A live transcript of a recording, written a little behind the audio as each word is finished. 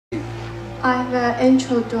I have an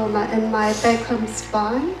intradermal in my bacrum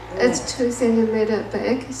spine. It's 2 centimeters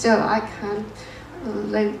big, so I can't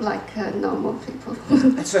live like normal people.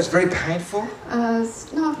 So it's very painful?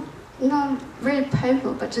 It's not really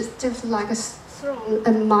painful, but just like a thorn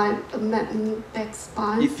in my back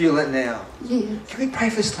spine. You feel it now? Yeah. Can we pray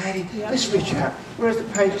for this lady? Yeah. Let's reach out. Where's the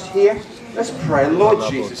pages here? Let's pray. Lord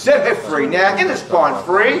Jesus, set her free now. Get the spine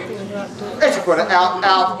free. Let's put it out.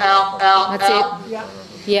 That's out. it.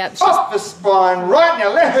 Yeah. Off the spine right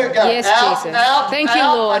now. Let her go. Yes, out, Jesus. out, Thank out. you,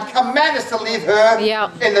 Lord. I command us to leave her.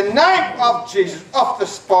 Yeah. In the name of Jesus. Off the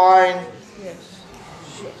spine.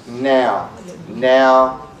 Now.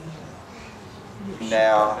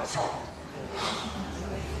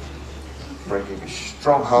 Breaking a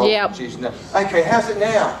stronghold. Yep. Jesus. No. Okay, how's it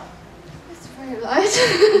now? It's very light.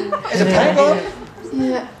 Is it pain gone?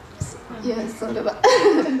 Yeah. Yeah, sort of.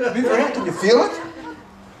 Move around. Can you feel it?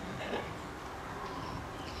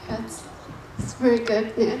 It's very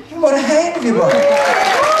good, yeah. What a hand, everybody.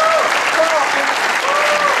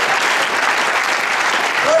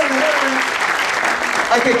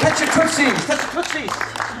 Okay, touch your tootsies. Touch your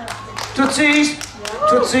tootsies.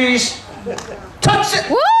 Tootsies. Touch it.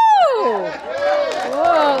 Woo!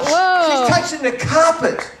 Whoa. She's touching the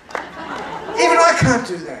carpet. Even I can't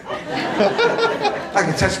do that. I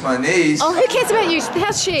can touch my knees. Oh, who cares about you?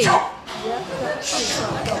 How's she?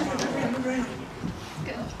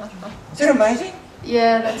 Is that amazing?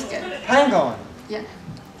 Yeah, that's good. Pain gone. Yeah.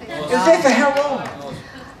 It was there for how long?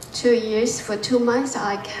 2 years. For 2 months,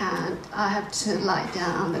 I can't. I have to lie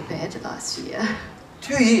down on the bed last year.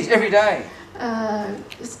 2 years, every day.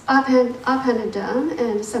 It's up and down,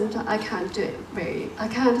 and sometimes I can't do it I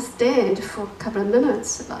can't stand for a couple of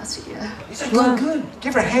minutes last year. Is it good?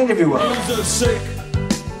 Give her a hand, everyone. The sick,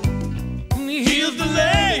 he heals the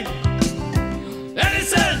lame, and he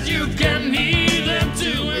says you can heal them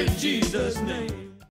too in Jesus' name.